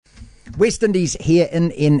West Indies here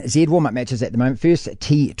in NZ. Warm-up matches at the moment. First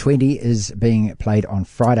T20 is being played on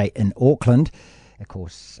Friday in Auckland. Of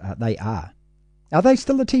course, they are. Are they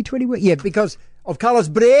still the T20? Yeah, because of Carlos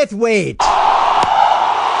Braithwaite. Carlos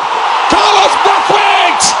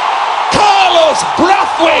Braithwaite! Carlos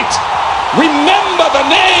Braithwaite! Remember the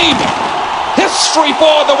name! History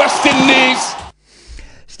for the West Indies!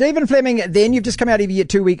 Stephen Fleming, then, you've just come out of your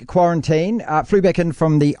 2-week quarantine, flew back in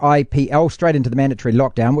from the IPL, straight into the mandatory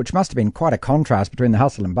lockdown, which must have been quite a contrast between the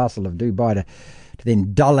hustle and bustle of Dubai to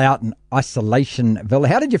then dull out in Isolationville.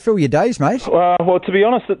 How did you feel your days, mate? Well, to be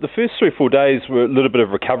honest, the first 3 or 4 days were a little bit of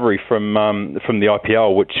recovery from the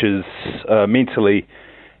IPL, which is mentally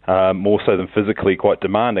more so than physically quite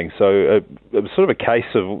demanding. So it was sort of a case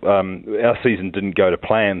of our season didn't go to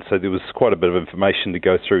plan, so there was quite a bit of information to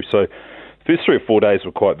go through. So the first 3 or 4 days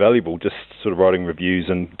were quite valuable, just sort of writing reviews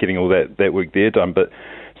and getting all that work there done. But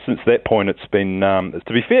since that point, it's been,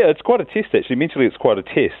 to be fair, it's quite a test actually. Mentally, it's quite a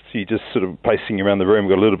test. You're just sort of pacing around the room.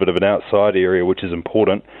 We've got a little bit of an outside area, which is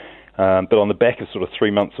important. But on the back of sort of 3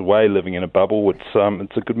 months away, living in a bubble, it's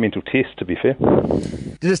a good mental test, to be fair.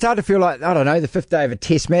 Did it start to feel like, I don't know, the 5th day of a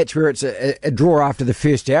test match where it's a draw after the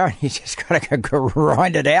first hour and you just got to go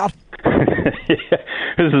grind it out? Yeah,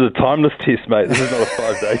 this is a timeless test, mate. This is not a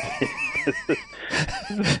 5-day test.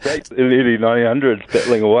 Back in the early 1900s,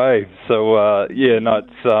 battling away. So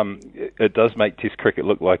it does make Test cricket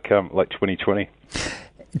look like 2020.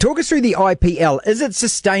 Talk us through the IPL. Is it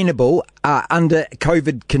sustainable under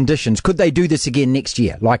COVID conditions? Could they do this again next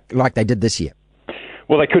year, like they did this year?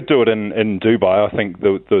 Well, they could do it in Dubai. I think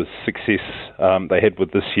the success they had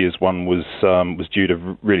with this year's one was due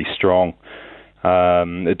to really strong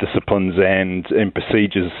disciplines and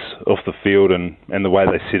procedures off the field, and the way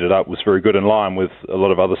they set it up was very good, in line with a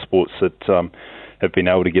lot of other sports that have been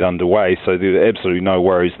able to get underway. So there are absolutely no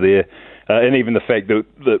worries there. And even the fact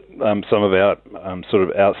that some of our sort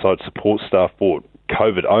of outside support staff brought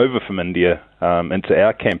COVID over from India into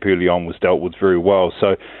our camp early on was dealt with very well.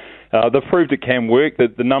 So they've proved it can work. The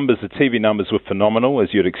TV numbers were phenomenal,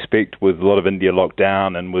 as you'd expect, with a lot of India locked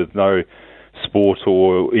down and with no sport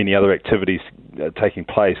or any other activities taking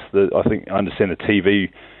place. I understand the TV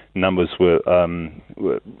numbers were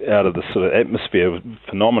out of the sort of atmosphere,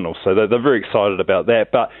 phenomenal. So they're very excited about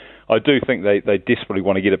that. But I do think they desperately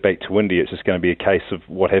want to get it back to India. It's just going to be a case of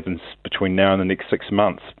what happens between now and the next 6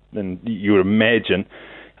 months. And you would imagine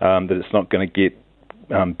that it's not going to get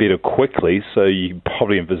better quickly, so you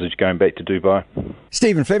probably envisage going back to Dubai.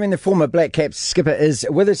 Stephen Fleming, the former Black Caps skipper, is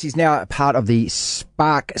with us. He's now part of the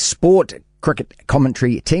Spark Sport cricket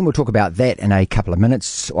commentary team. We'll talk about that in a couple of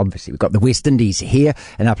minutes. Obviously, we've got the West Indies here,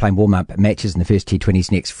 and they're playing warm-up matches in the first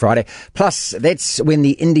T20s next Friday. Plus, that's when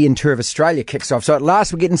the Indian Tour of Australia kicks off. So at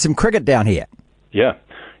last, we're getting some cricket down here. Yeah,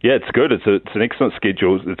 it's good. It's an excellent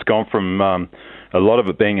schedule. It's gone from a lot of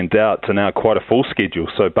it being in doubt to now quite a full schedule.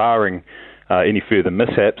 So barring any further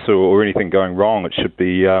mishaps or anything going wrong, it should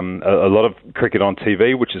be a lot of cricket on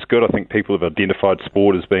TV, which is good. I think people have identified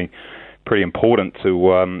sport as being pretty important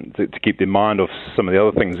to keep their mind off some of the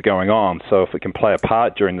other things going on. So if it can play a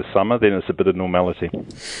part during the summer, then it's a bit of normality.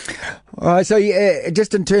 All right, so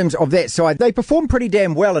just in terms of that side, they performed pretty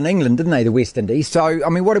damn well in England, didn't they, the West Indies? So, I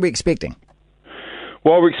mean, what are we expecting?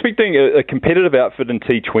 Well, we're expecting a competitive outfit in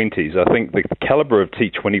T20s. I think the calibre of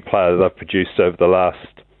T20 players they've produced over the last,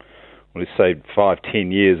 let's say,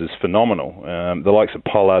 5-10 years is phenomenal. The likes of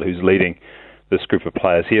Pollard, who's leading this group of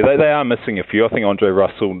players here. They are missing a few. I think Andre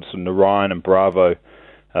Russell, Narayan and Bravo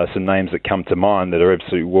are some names that come to mind that are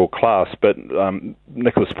absolutely world-class. But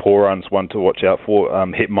Nicholas Pooran's one to watch out for.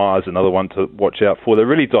 Hetmeyer's another one to watch out for. They're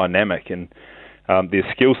really dynamic, and their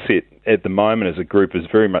skill set at the moment as a group is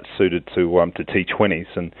very much suited to T20s,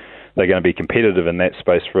 and they're going to be competitive in that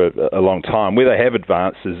space for a long time. Where they have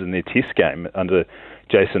advanced is in their test game under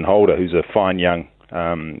Jason Holder, who's a fine young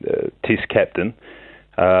test captain.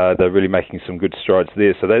 They're really making some good strides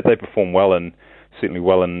there. So they perform well, and certainly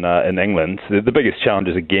well in England. The biggest challenge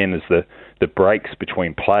is, again, is the breaks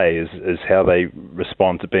between play, is how they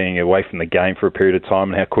respond to being away from the game for a period of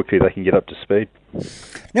time and how quickly they can get up to speed.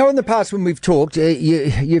 Now, in the past when we've talked,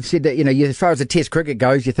 you've said that, as far as the Test cricket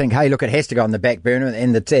goes, you think, hey, look, it has to go on the back burner,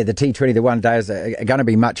 and the T20, the one days are going to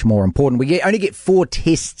be much more important. We only get 4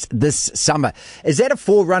 tests this summer. Is that a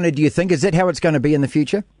forerunner, do you think? Is that how it's going to be in the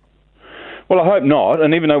future? Well, I hope not.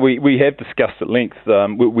 And even though we have discussed at length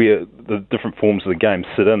where the different forms of the game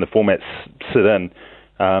sit in, the formats sit in,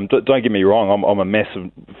 don't get me wrong, I'm a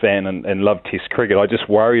massive fan and love Test cricket. I just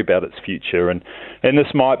worry about its future. And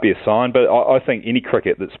this might be a sign, but I think any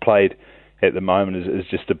cricket that's played at the moment is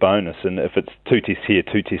just a bonus. And if it's 2 tests here,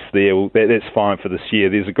 2 tests there, well, that's fine for this year.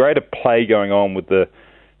 There's a greater play going on with the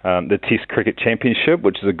the Test Cricket Championship,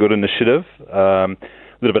 which is a good initiative. A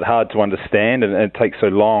little bit hard to understand, and it takes so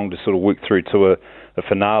long to sort of work through to a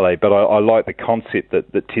finale. But I like the concept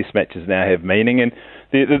that Test matches now have meaning, and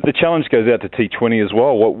the challenge goes out to T20 as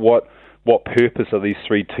well. What purpose are these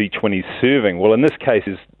 3 T20s serving? Well, in this case,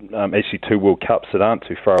 is actually 2 World Cups that aren't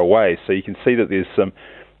too far away, so you can see that there's some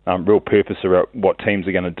real purpose about what teams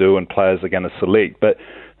are going to do and players are going to select. But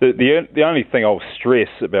the only thing I'll stress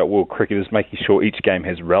about world cricket is making sure each game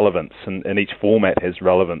has relevance and each format has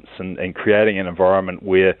relevance, and creating an environment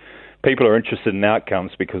where people are interested in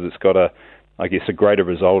outcomes because it's got a greater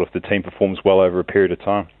result if the team performs well over a period of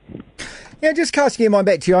time. Yeah, just casting your mind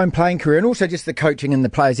back to your own playing career and also just the coaching and the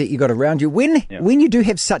players that you got around you. When you do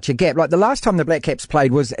have such a gap, like the last time the Black Caps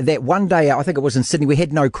played was that one day, I think it was in Sydney, we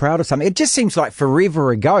had no crowd or something. It just seems like forever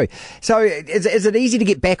ago. So is it easy to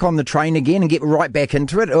get back on the train again and get right back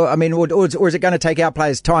into it? Or is it going to take our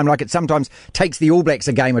players time like it sometimes takes the All Blacks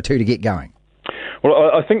a game or two to get going? Well,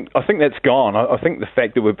 I think that's gone. I think the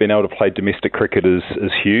fact that we've been able to play domestic cricket is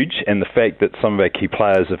huge, and the fact that some of our key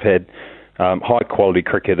players have had high quality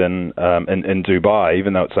cricket in Dubai,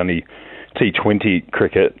 even though it's only T20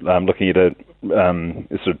 cricket, looking at a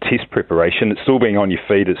sort of test preparation, it's still being on your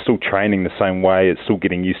feet, it's still training the same way, it's still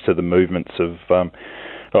getting used to the movements of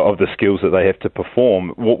the skills that they have to perform.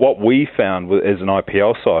 What we found as an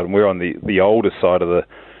IPL side, and we're on the older side of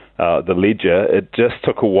the ledger, it just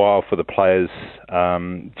took a while for the players,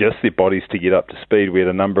 just their bodies to get up to speed. We had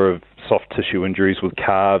a number of soft tissue injuries with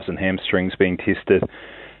calves and hamstrings being tested.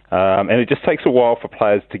 And it just takes a while for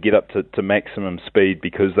players to get up to maximum speed,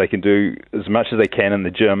 because they can do as much as they can in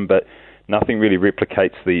the gym, but nothing really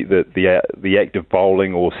replicates the act of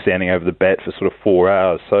bowling or standing over the bat for sort of 4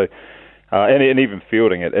 hours. So, and even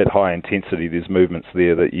fielding at high intensity, there's movements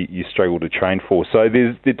there that you struggle to train for. So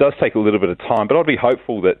it does take a little bit of time, but I'd be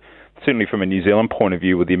hopeful that, certainly from a New Zealand point of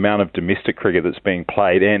view, with the amount of domestic cricket that's being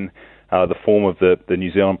played and the form of the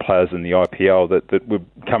New Zealand players in the IPL, that we're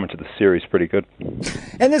coming to the series pretty good.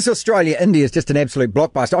 And this Australia-India is just an absolute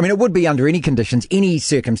blockbuster. I mean, it would be under any conditions, any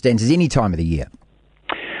circumstances, any time of the year.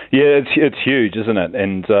 Yeah, it's huge, isn't it?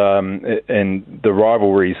 And the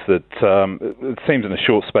rivalries that it seems in a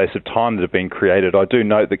short space of time that have been created. I do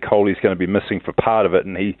note that Kohli's going to be missing for part of it,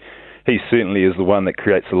 and he certainly is the one that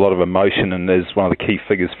creates a lot of emotion and is one of the key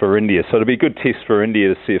figures for India. So it'll be a good test for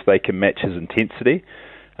India to see if they can match his intensity.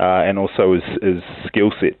 And also his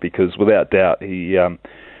skill set, because without doubt he's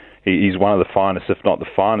one of the finest, if not the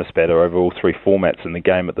finest batter over all 3 formats in the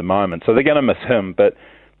game at the moment. So they're going to miss him, but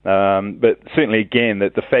certainly again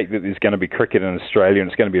that the fact that there's going to be cricket in Australia and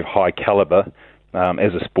it's going to be of high calibre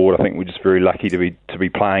as a sport, I think we're just very lucky to be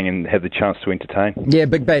playing and have the chance to entertain. Yeah,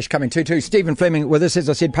 Big Bash coming too. Stephen Fleming with us, as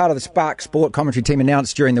I said, part of the Spark Sport commentary team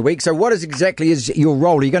announced during the week. So what exactly is your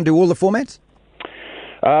role? Are you going to do all the formats?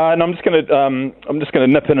 And I'm just going to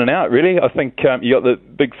nip in and out. Really, I think you got the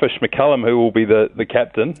Big Fish McCullum, who will be the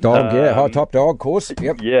captain. Dog, high top dog, of course.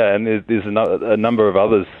 Yep. Yeah, and there's a number of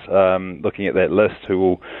others looking at that list who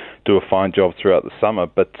will do a fine job throughout the summer.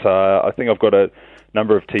 But I think I've got a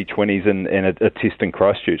number of T20s and a test in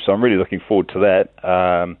Christchurch, so I'm really looking forward to that.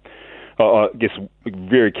 I guess a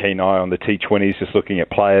very keen eye on the T20s, just looking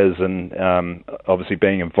at players and obviously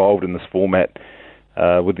being involved in this format.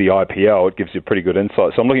 With the IPL, it gives you pretty good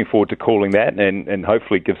insight. So I'm looking forward to calling that and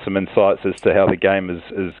hopefully give some insights as to how the game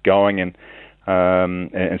is going and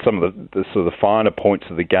some of the sort of the finer points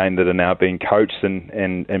of the game that are now being coached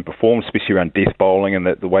and performed, especially around death bowling and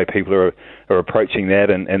the way people are approaching that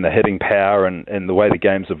and the hitting power and the way the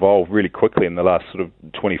game's evolved really quickly in the last sort of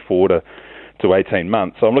 24 to 18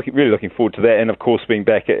 months. So I'm really looking forward to that, and of course being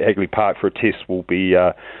back at Hagley Park for a test will be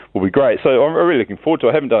great. So I'm really looking forward to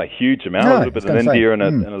it. I haven't done a huge amount, a little bit in India and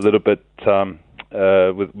a little bit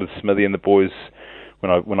with Smithy and the boys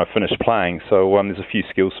when I finished playing. So there's a few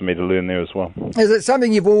skills for me to learn there as well. Is it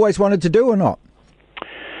something you've always wanted to do or not?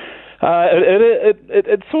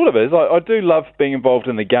 It sort of is. I do love being involved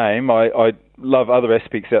in the game. I love other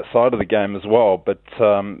aspects outside of the game as well, but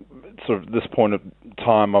sort of at this point of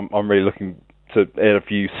time I'm really looking to add a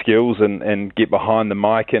few skills and get behind the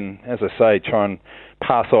mic and, as I say, try and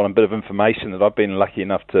pass on a bit of information that I've been lucky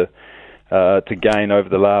enough to gain over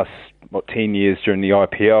the last 10 years during the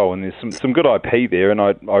IPL. And there's some good IP there, and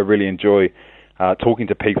I really enjoy talking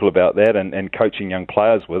to people about that and coaching young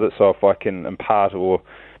players with it. So if I can impart or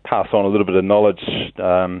pass on a little bit of knowledge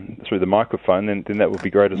through the microphone, then that would be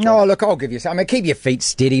great as well. No, look, I'll give you some. I mean, keep your feet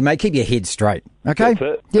steady, mate. Keep your head straight. Okay? That's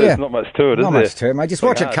it. Yeah. There's not much to it, is there? Not much to it, mate. Just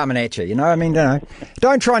watch it coming at you, I mean,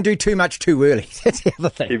 don't try and do too much too early. That's the other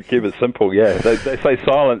thing. Keep it simple, yeah. They say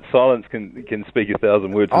silence can speak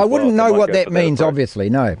 1,000 words. I wouldn't know what that means, obviously,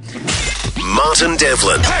 no. Martin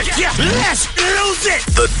Devlin. Hey, yeah, let's lose it!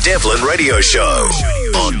 The Devlin Radio Show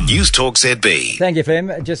on News Talk ZB. Thank you,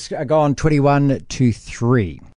 Flem. Just gone 21 to 3.